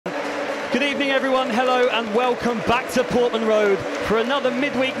Good evening everyone, hello and welcome back to Portman Road for another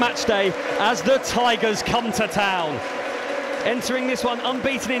midweek match day as the Tigers come to town. Entering this one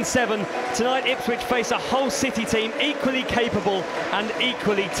unbeaten in 7, tonight Ipswich face a Hull City team equally capable and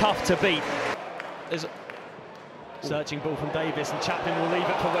equally tough to beat. There's a searching ball from Davis and Chaplin will leave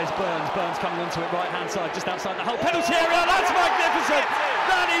it for Wes Burns. Burns coming onto it right hand side just outside the Hull penalty area. That's magnificent!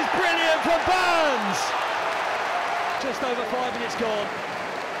 That is brilliant from Burns! Just over 5 minutes gone.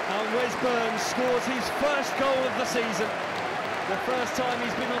 And Wes Burns scores his first goal of the season. The first time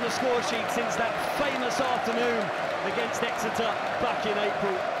he's been on the score sheet since that famous afternoon against Exeter back in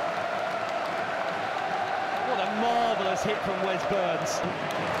April. What a marvellous hit from Wes Burns.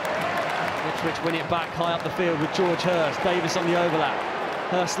 Ipswich win it back high up the field with George Hurst. Davis on the overlap.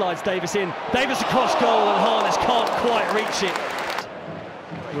 Hurst slides Davis in. Davis across goal and Harness can't quite reach it.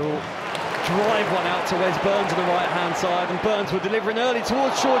 Will drive one out to Wes Burns on the right-hand side, and Burns will deliver in early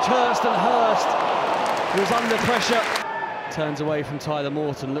towards George Hurst, and Hurst was under pressure. Turns away from Tyler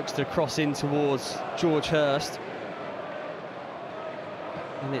Morton, looks to cross in towards George Hurst.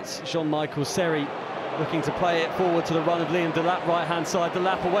 And it's Jean-Michael Seri looking to play it forward to the run of Liam Delap, right-hand side.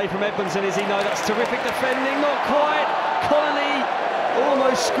 Delap away from Edmondson, is he? No, that's terrific defending, not quite. Connolly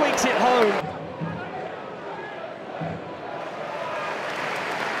almost squeaks it home.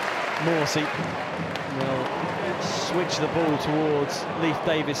 Morsey will switch the ball towards Leif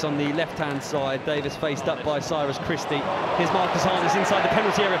Davis on the left-hand side. Davis faced up by Cyrus Christie. Here's Marcus Harness inside the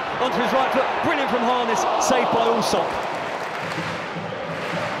penalty area, onto his right foot. Brilliant from Harness, saved by Alsop.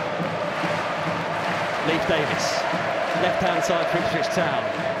 Leif Davis, left-hand side for Ipswich Town.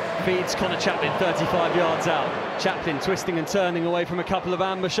 Feeds Connor Chaplin 35 yards out. Chaplin twisting and turning away from a couple of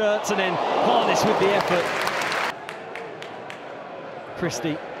amber shirts, and then Harness with the effort.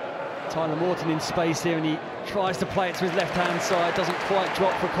 Christie. Tyler Morton in space here, and he tries to play it to his left-hand side, doesn't quite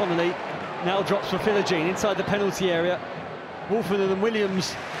drop for Connolly, now drops for Philogene inside the penalty area. Wolfenden and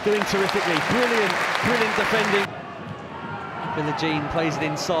Williams doing terrifically, brilliant defending. Philogene plays it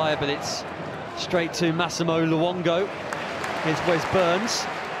inside, but it's straight to Massimo Luongo. Here's Wes Burns.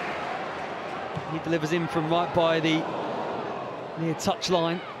 He delivers in from right by the near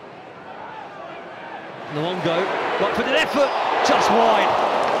touchline. Luongo, right for the effort, just wide.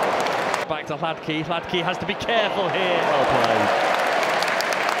 Back to Hladky. Hladky has to be careful here. Well played.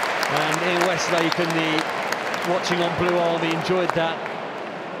 And Ian Westlake and the watching on Blue Army enjoyed that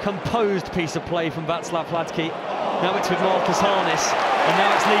composed piece of play from Václav Hladky. Now it's with Marcus Harness, and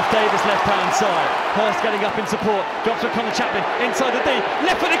now it's Leif Davis left-hand side. Hurst getting up in support, drops for Connor Chaplin inside the D,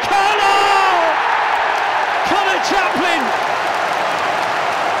 left for the corner! Connor Chaplin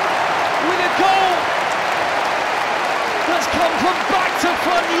with a goal that's come from back to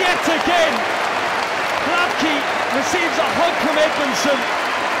front yet again. Hladky receives a hug from Edmondson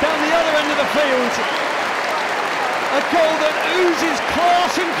down the other end of the field. A goal that oozes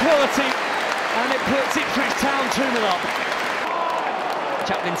class and quality, and it puts Ipswich Town 2-0 up.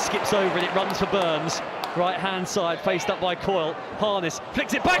 Chaplin skips over and it runs for Burns. Right-hand side, faced up by Coyle. Harness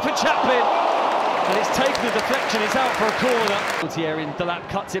flicks it back for Chaplin, and it's taken the deflection, it's out for a corner. Here in Delap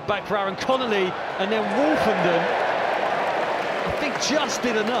cuts it back for Aaron Connolly, and then Wolfenden, I think, just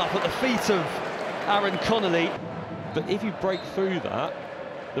did enough at the feet of Aaron Connolly. But if you break through that,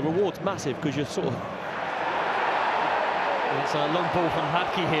 the reward's massive, because you're sort of... It's a long ball from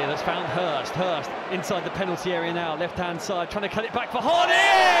Hladky here that's found Hurst. Hurst inside the penalty area now, left-hand side, trying to cut it back for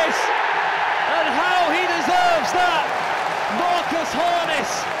Harness! And how he deserves that! Marcus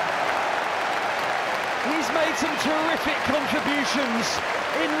Harness! He's made some terrific contributions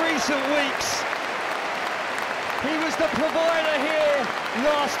in recent weeks. He was the provider here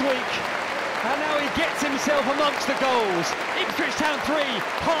last week, and now he gets himself amongst the goals. Ipswich Town 3,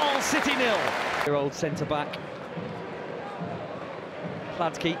 Hull City 0. Year-old centre-back,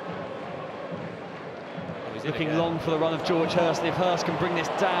 Hladky, looking long for the run of George Hurst, and if Hurst can bring this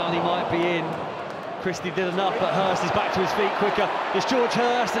down, he might be in. Christie did enough, but Hurst is back to his feet quicker. It's George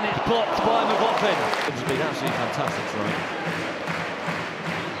Hurst, and it's blocked by McLaughlin. It's been absolutely fantastic tonight.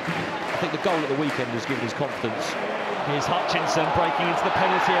 I think the goal at the weekend has given his confidence. Here's Hutchinson breaking into the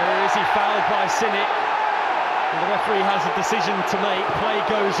penalty area. Is he fouled by Sinnott? And the referee has a decision to make. Play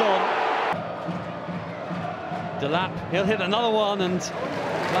goes on. Delap, he'll hit another one, and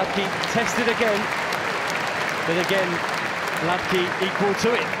Hladky tested again. But again, Hladky equal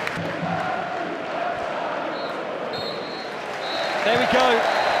to it. There we go.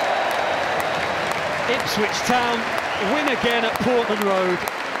 Ipswich Town win again at Portman Road.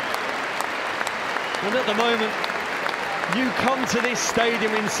 And at the moment, you come to this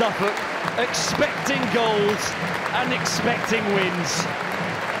stadium in Suffolk expecting goals and expecting wins.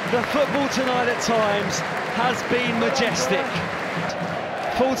 The football tonight at times has been majestic.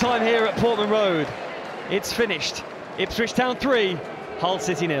 Full time here at Portman Road. It's finished. Ipswich Town 3, Hull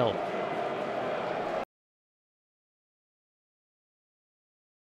City 0.